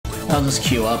I'll just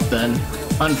queue up then.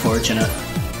 Unfortunate.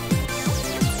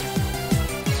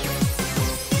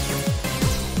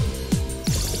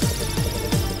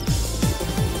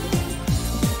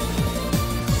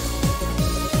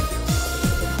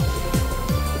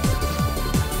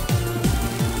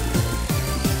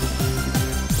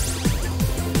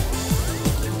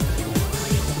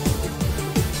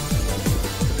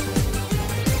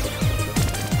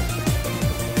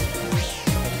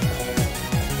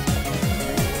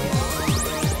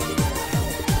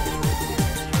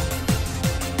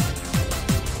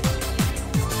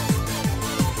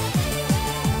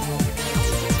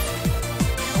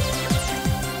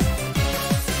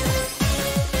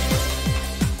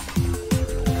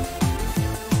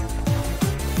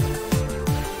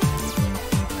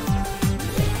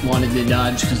 Wanted to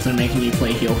dodge because they're making me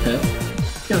play Heal Pip.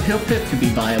 Yo, Heal Pip could be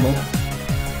viable.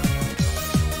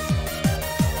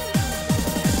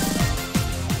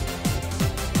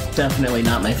 Definitely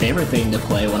not my favorite thing to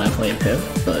play when I play a Pip,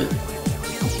 but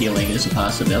healing is a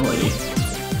possibility.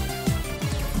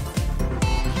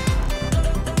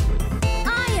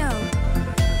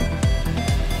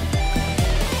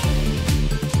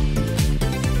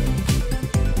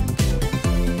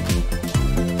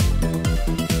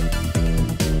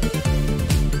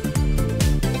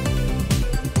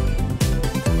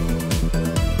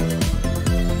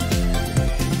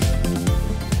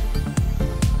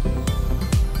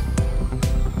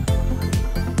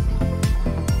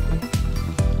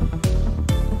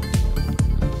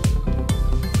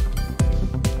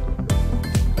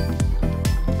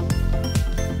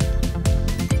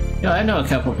 I know a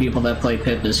couple people that play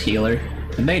Pip as healer,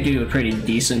 and they do a pretty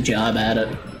decent job at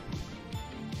it.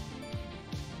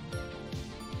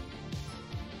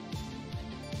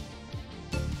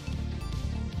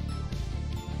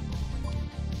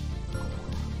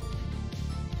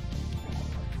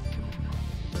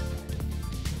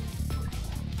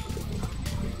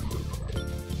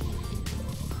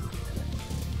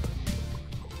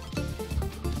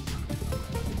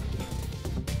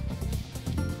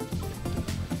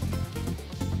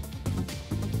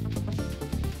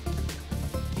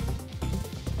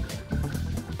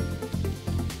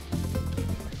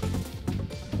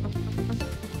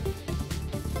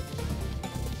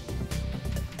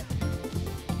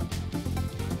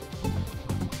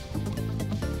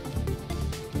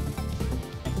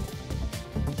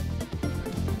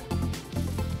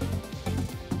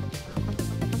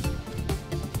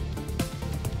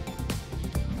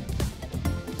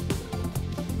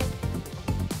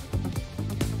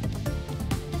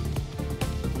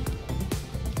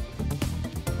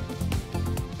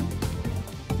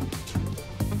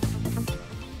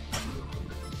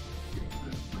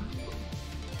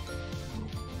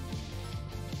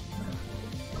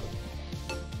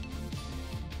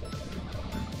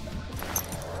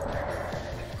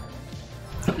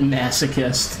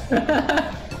 Masochist.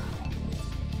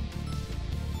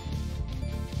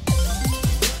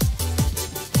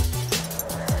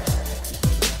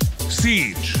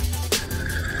 Siege.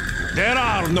 There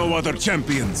are no other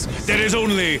champions. There is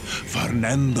only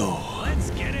Fernando. Let's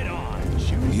get it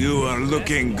on. You are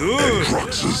looking good.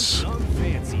 Androxus.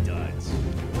 Fancy duds.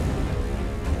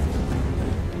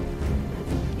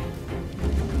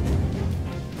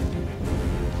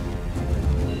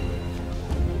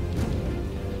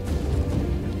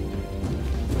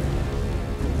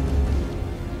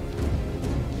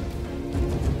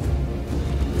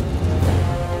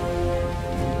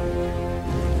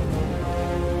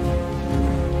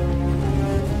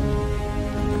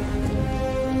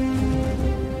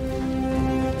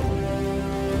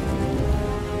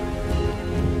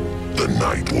 The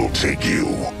night will take you.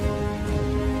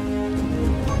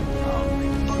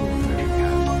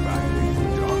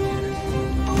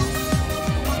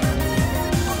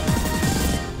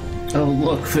 Oh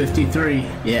look, 53.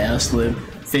 Yeah, Estlib.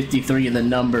 53 the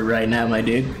number right now, my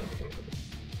dude.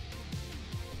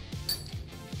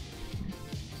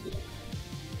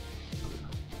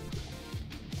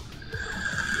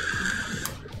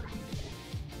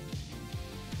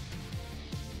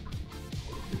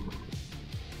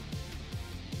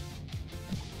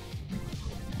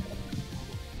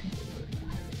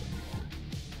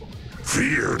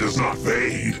 Fear does not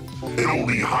fade. It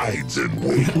only hides in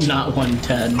wait. Not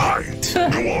 110.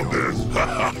 Hide. Go on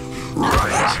then.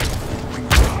 Right.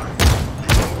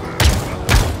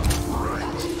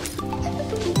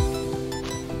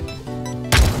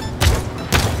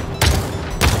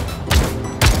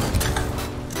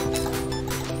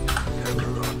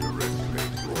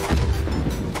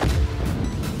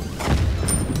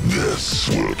 This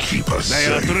will keep us They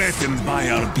safe. are threatened by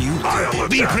our beauty. I'll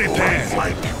Be attack prepared. on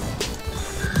flank.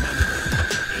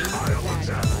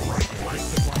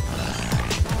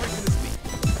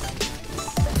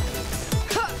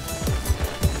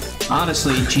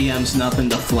 Honestly, GM's nothing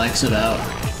to flex about.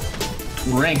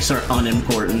 Ranks are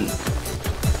unimportant.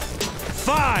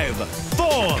 5,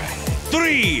 4,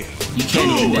 3, You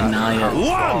can't even deny it.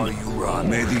 1!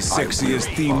 May the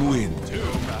sexiest team win.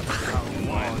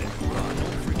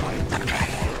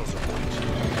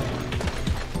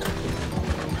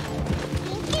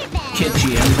 Kid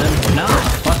GM then? Nah,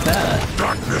 fuck that.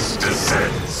 Darkness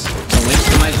descends. It's a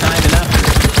waste of my time and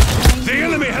effort. The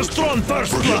enemy has drawn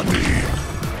first blood.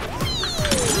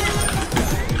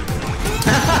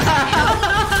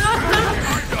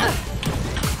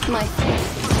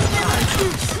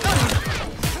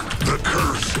 The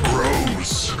curse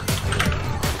grows.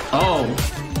 Oh.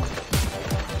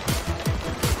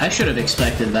 I should have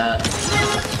expected that.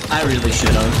 I really should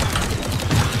have.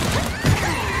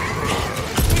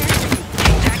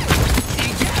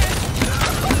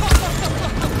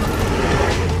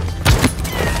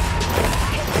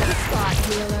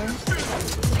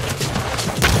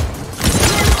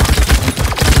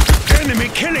 Enemy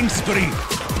killing spree.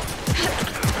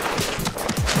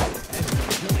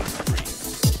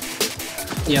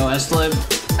 Yo, Estlib,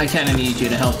 I kinda need you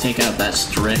to help take out that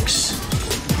Strix.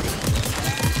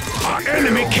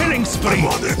 Enemy killing spree. I'm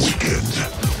on it. Weekend.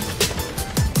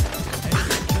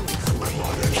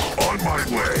 On my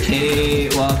way. Hey,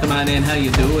 welcome on in, how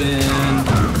you doing?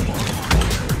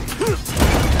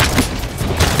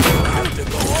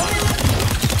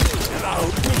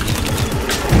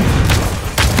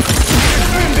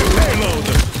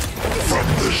 From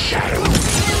the shadows.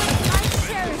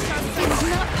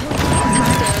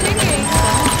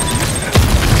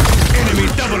 Enemy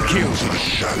double kill. The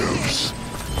shadows.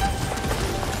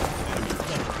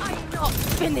 I'm not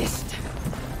finished.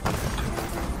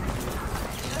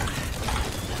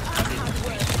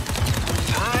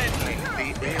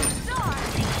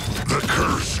 The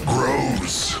curse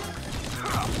grows.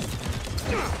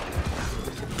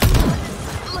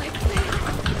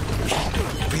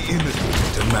 The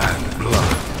innocent demand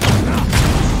blood.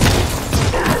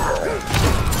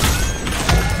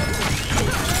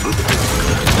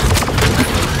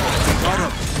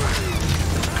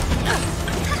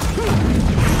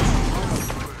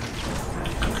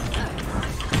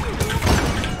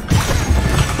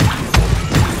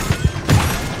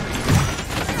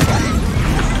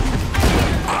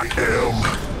 I am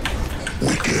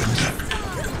weakened.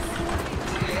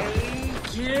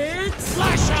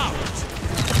 Flash out.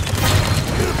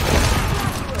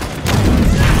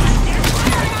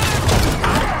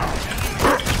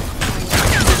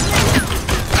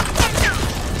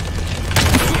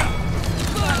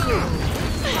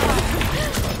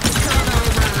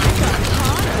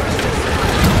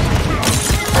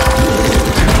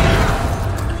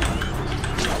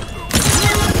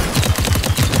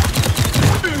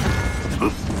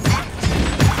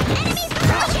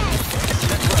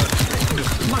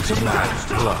 Demand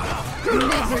blood.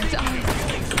 Never die.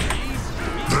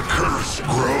 The curse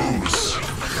grows.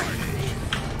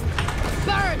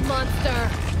 Burn, monster!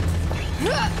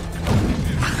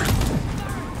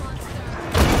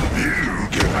 You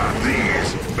can have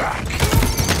these back.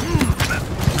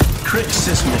 Crit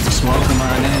Sysmix, welcome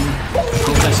on in.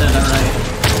 Hope I said that right.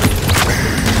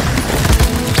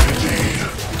 Indeed,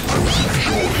 I was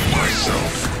enjoying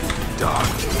myself. Dark.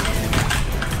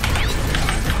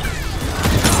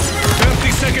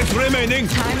 30 seconds remaining.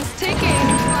 Time's ticking.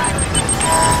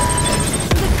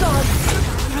 The gods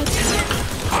protect.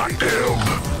 I am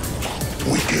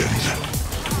weakened.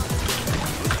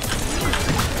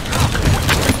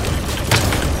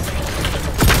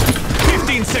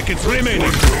 15 seconds remaining.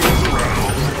 What goes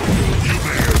around? You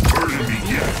may have burdened me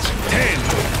yet.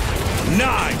 10,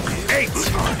 9, 8,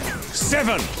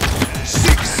 7,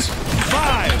 6,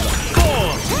 5,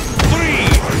 4, 3,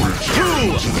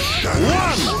 2, 1.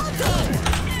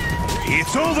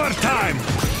 It's overtime.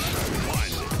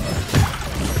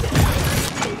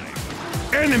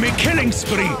 Enemy killing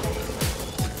spree.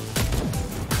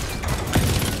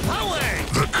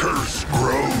 The curse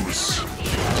grows.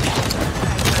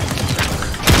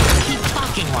 Keep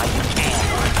talking while you can.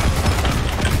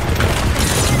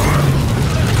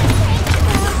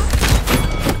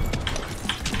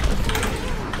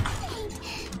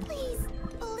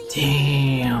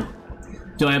 Damn.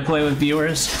 Do I play with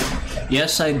viewers?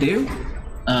 Yes, I do.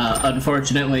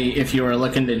 Unfortunately, if you are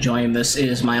looking to join, this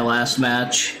is my last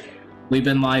match. We've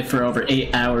been live for over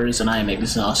 8 hours and I am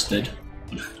exhausted.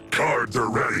 Cards are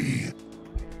ready.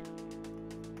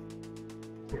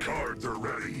 Cards are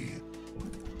ready.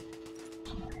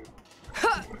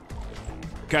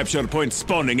 Capture point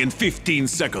spawning in 15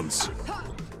 seconds.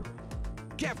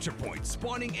 Capture point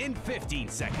spawning in 15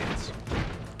 seconds.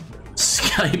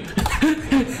 Skype.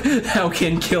 How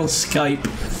can kill Skype?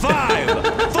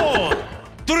 5, 4,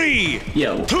 3,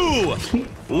 Yo. 2,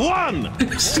 1.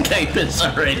 Skype is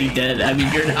already dead. I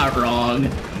mean, you're not wrong.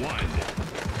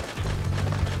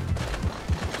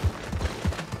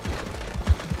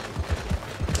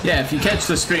 Yeah, if you catch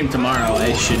the stream tomorrow,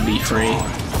 I should be free.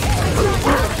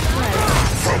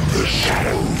 From the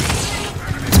shadows.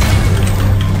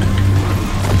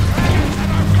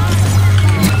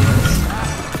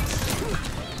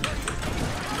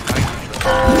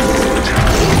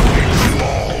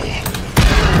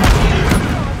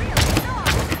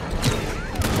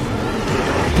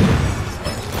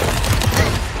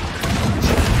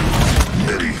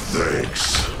 Many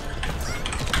thanks.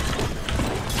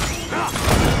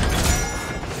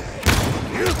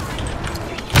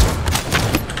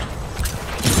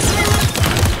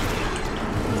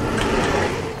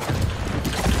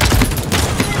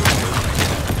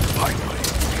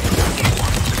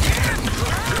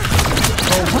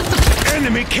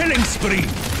 Enemy killing spree.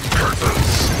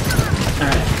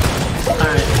 Alright.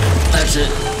 Alright. That's it.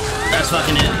 That's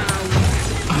fucking it.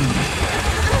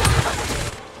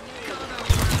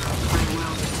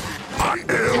 I am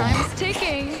Time's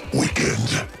ticking. weakened.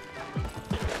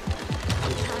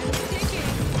 Time's ticking.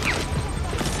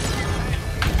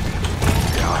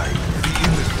 Guide the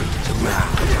innocent to man.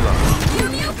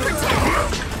 You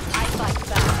protect. I fight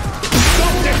back.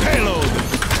 Stop the payload.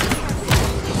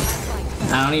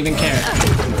 I don't even care.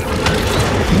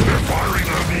 They're firing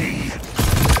on me.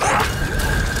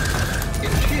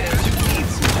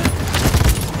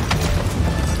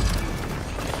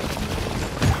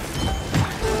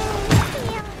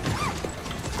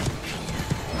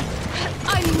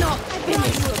 I'm not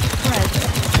finished with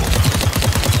present.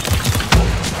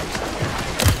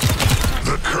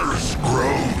 The curse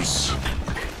grows.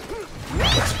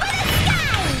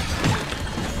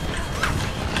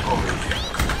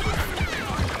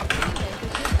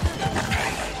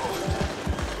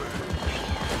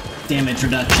 Damage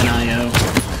reduction IO.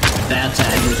 That's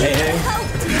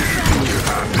aggravating.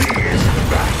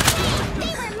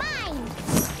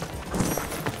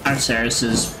 Arceus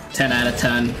is 10 out of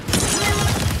 10.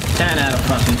 10 out of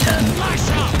fucking 10.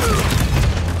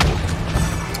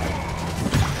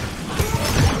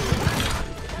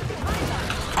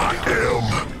 I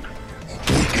am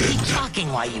Keep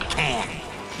talking while you can.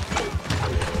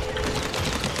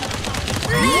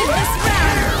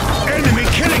 Enemy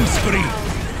killing spree.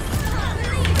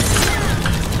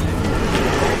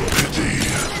 pity.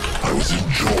 I was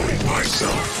enjoying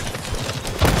myself.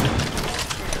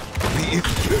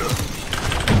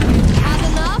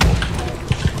 Have enough?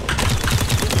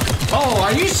 Oh,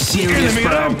 are you serious, Enemy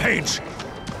bro? rampage.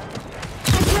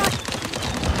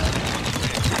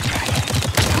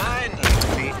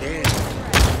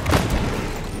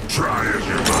 Try as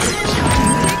you might.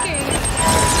 Ticking.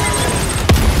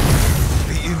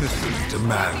 The innocent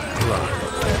demand blood.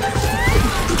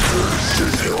 The curse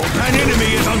is held. An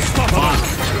enemy is unstoppable.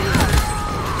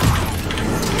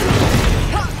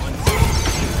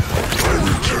 I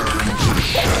return to the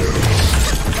shadows.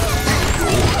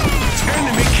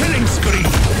 Enemy killing spree.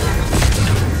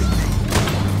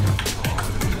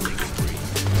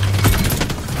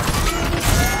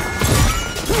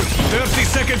 30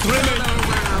 seconds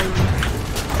remaining.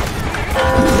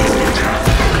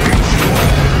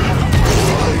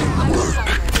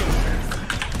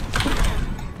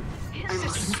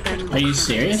 Are you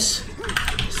serious?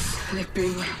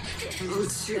 Slipping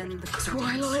into the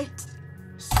twilight.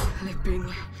 Slipping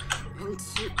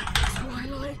into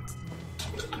twilight.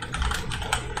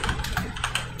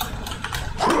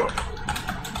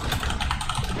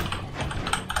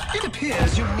 It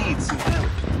appears you need some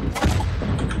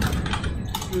help.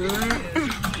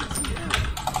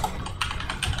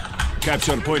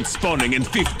 Capture point spawning in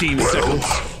 15 seconds.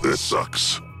 Well, this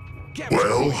sucks.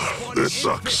 Well, this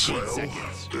sucks. Well,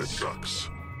 this sucks.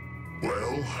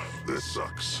 Well, this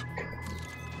sucks.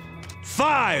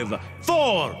 5,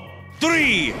 4,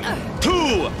 3, 2,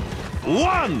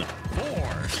 1. 4,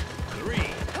 3,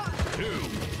 2,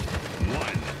 1.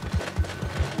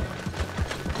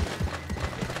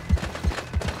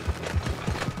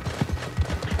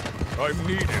 I'm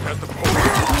needed at the post.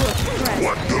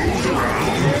 What goes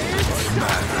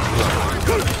around?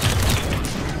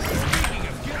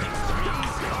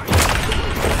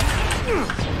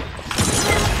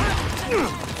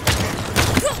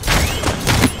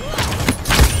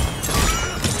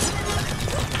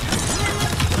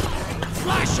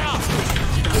 Flash out!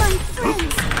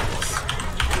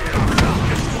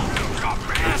 My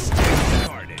friends.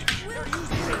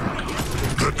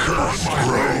 The curse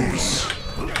grows.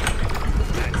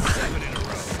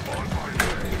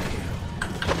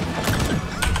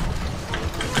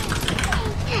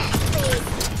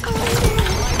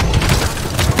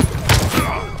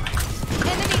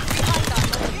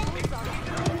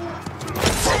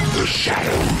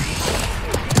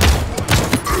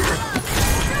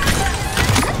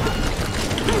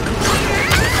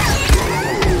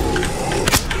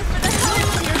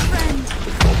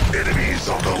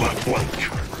 Flank.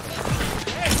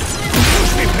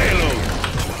 Push the payload.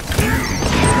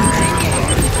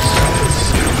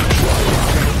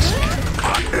 I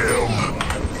am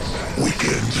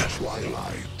weakened.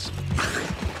 Twilight.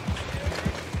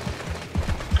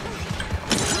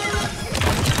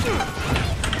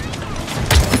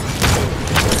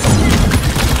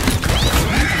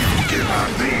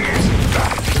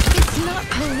 It's not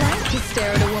polite to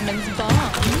stare at a woman's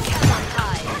bomb.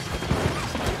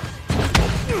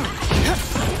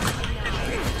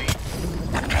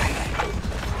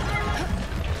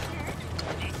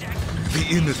 The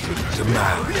innocent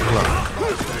demand blood.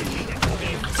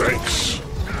 Thanks.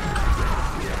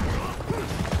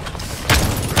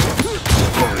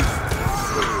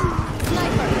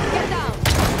 Sniper, get down.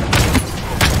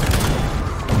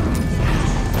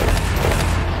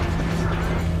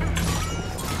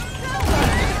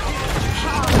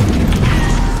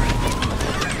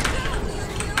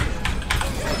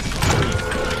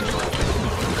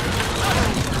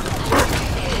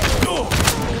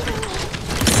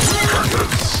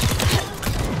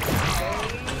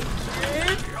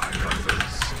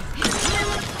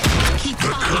 Keep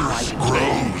talking while you can.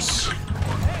 Grows.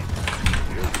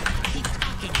 Keep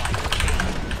talking while you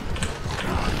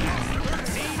can.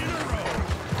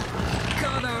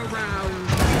 Gather round.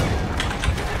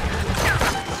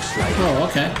 Oh,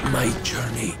 okay. My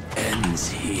journey ends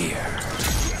here.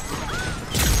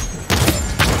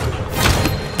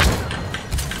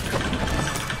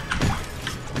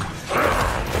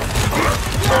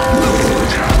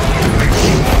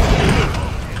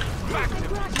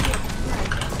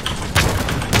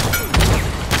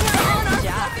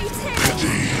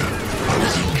 I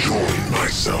was enjoying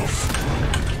myself.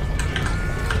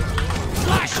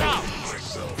 Flash out.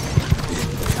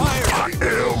 I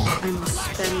am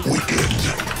Spend weakened.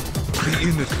 The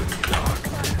innocent dark.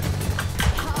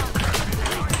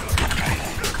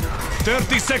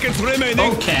 30 seconds remaining.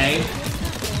 Okay.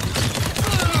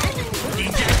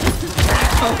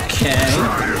 Okay.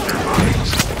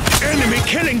 Enemy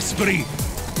killing spree.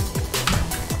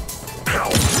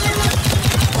 Help.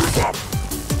 Group up.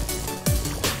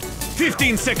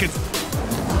 15 seconds.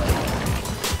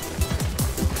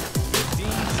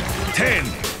 10,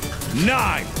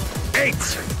 9, 8,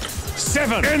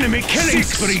 7. Enemy killing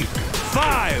spree.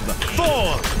 5,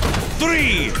 4,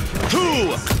 3,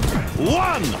 2,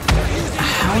 1.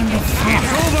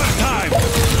 It's overtime.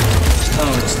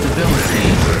 Oh, it's stability.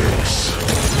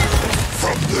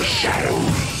 From the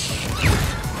shadows.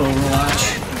 Overwatch.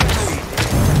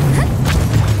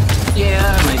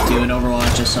 Yeah, I might do an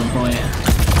Overwatch at some point.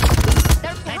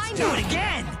 Let's do it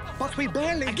again! But we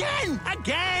barely... Again!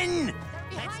 Again!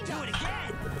 Let's do it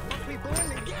again! But we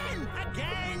barely... Again!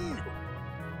 Again!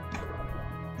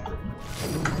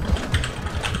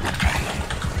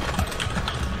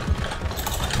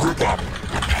 Group up.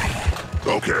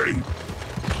 Okay.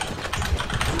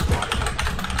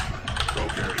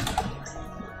 Okay.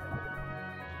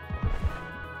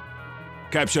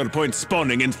 Capture point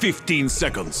spawning in 15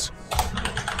 seconds.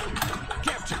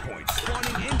 Capture point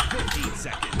spawning in 15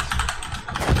 seconds.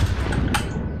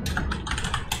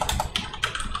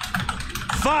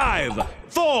 5,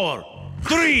 4,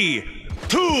 3,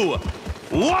 2,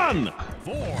 1.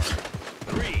 4,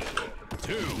 3,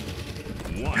 2,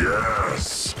 1.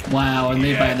 Yes. Wow, and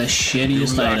they buy the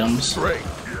shittiest items. Great.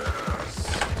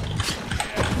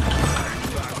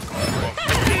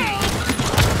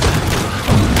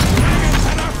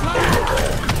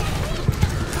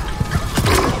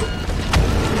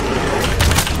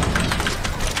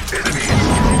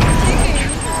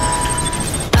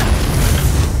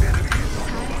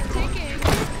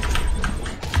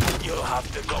 You'll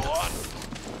have to go on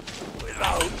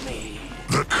without me.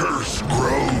 The curse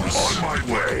grows. On my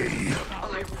way.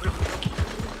 I will.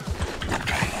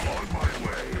 On my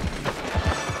way.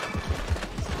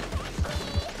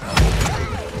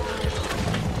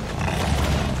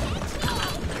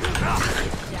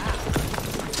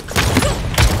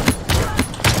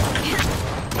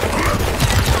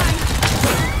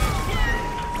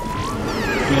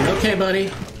 Doing okay,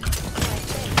 buddy?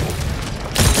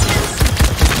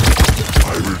 I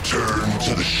return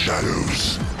to the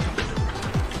shadows.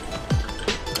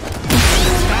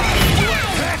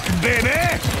 Attack, baby!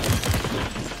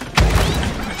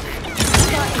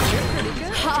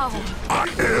 How? I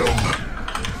am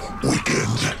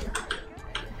weakened.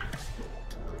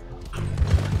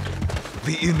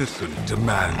 The innocent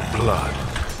demand blood.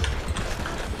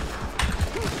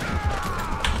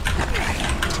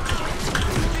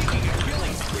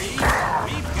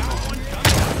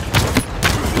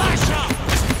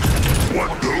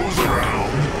 What goes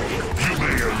around? You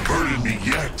may have burdened me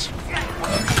yet.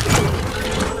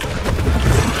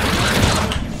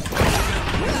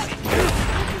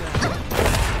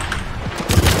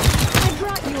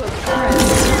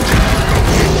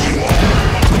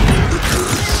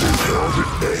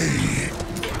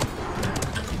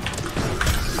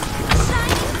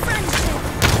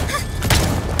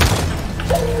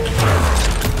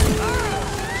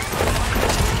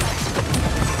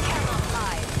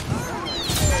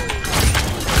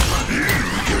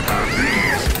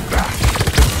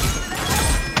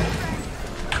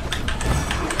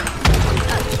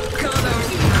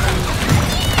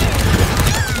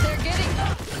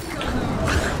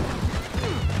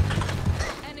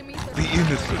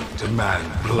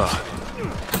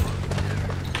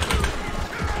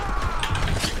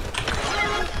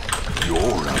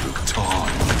 You're out of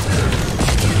time.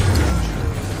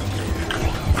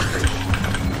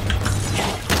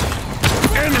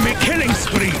 Enemy killing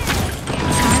spree!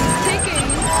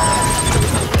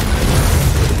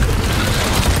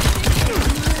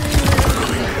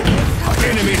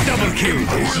 Enemy double kill!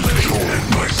 Enjoying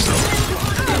myself.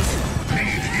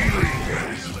 Need healing.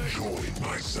 Enjoying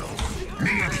myself.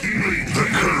 Need healing. The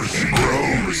curse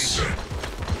grows.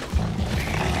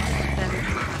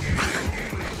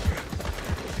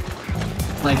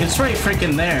 Like, it's right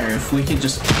freaking there. If we could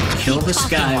just kill this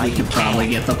guy, we could probably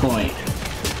get the point.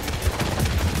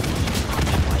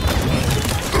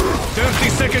 30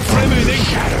 seconds remaining!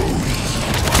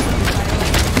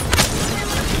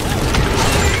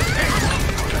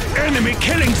 Enemy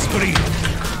killing spree!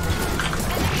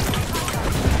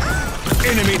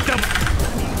 Enemy double...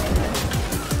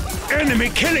 Enemy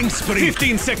killing spree!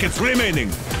 15 seconds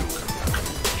remaining!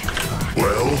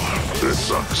 Well, this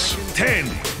sucks. 10,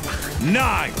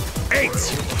 9, 8,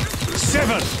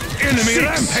 7, enemy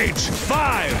rampage!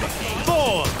 5,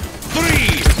 4,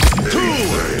 3, 2,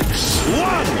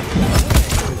 1!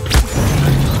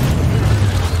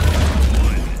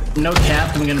 No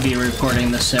cap, I'm gonna be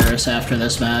reporting the Ceres after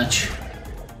this match.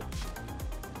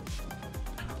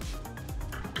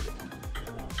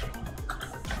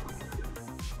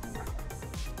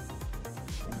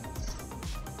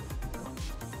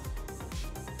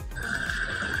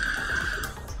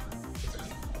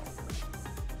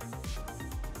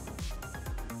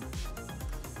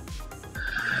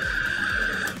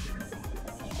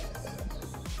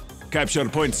 Capture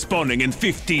point spawning in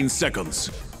 15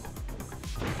 seconds.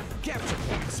 Capture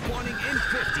point spawning in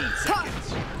 15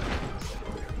 seconds.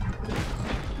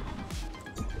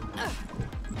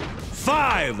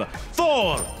 5,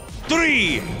 4,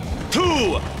 3, 2,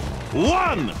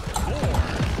 1! 4,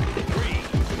 3,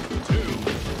 2,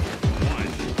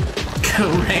 1. Go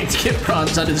ranked, get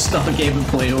bronze, uninstall game and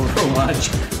play Overwatch.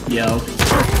 Yo.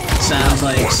 Sounds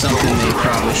like something they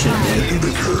probably should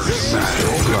do.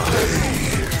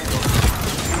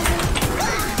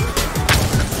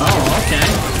 Oh, okay.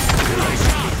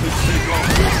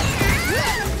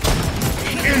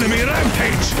 Enemy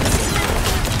rampage!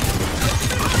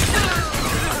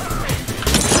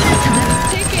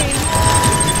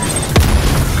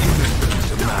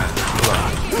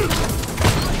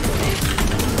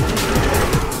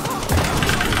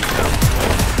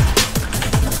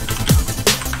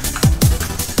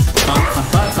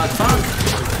 Fuck.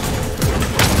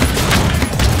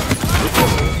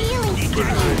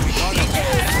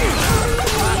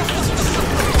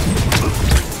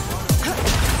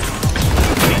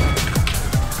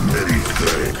 Many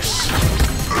thanks.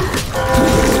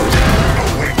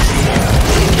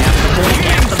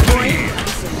 Cap the point.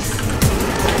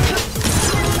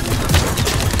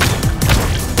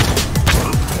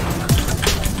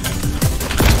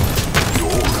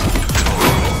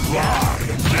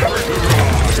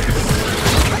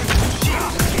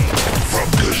 From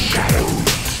the shadows.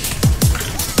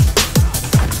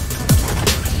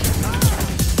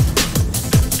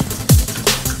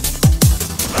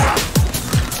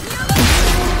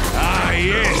 Ah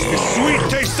yes, the sweet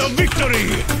taste of victory!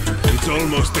 It's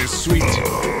almost as sweet as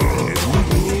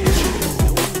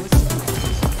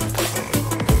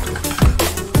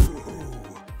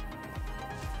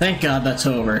Thank God that's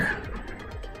over.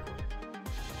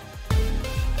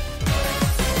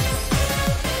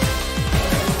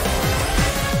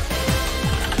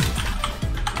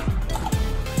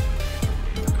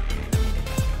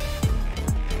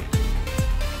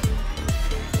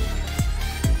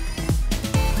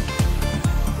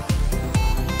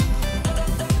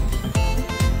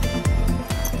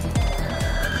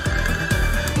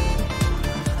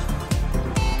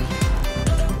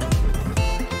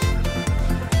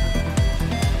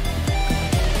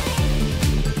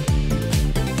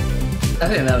 I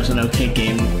think that was an okay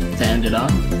game to end it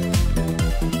on.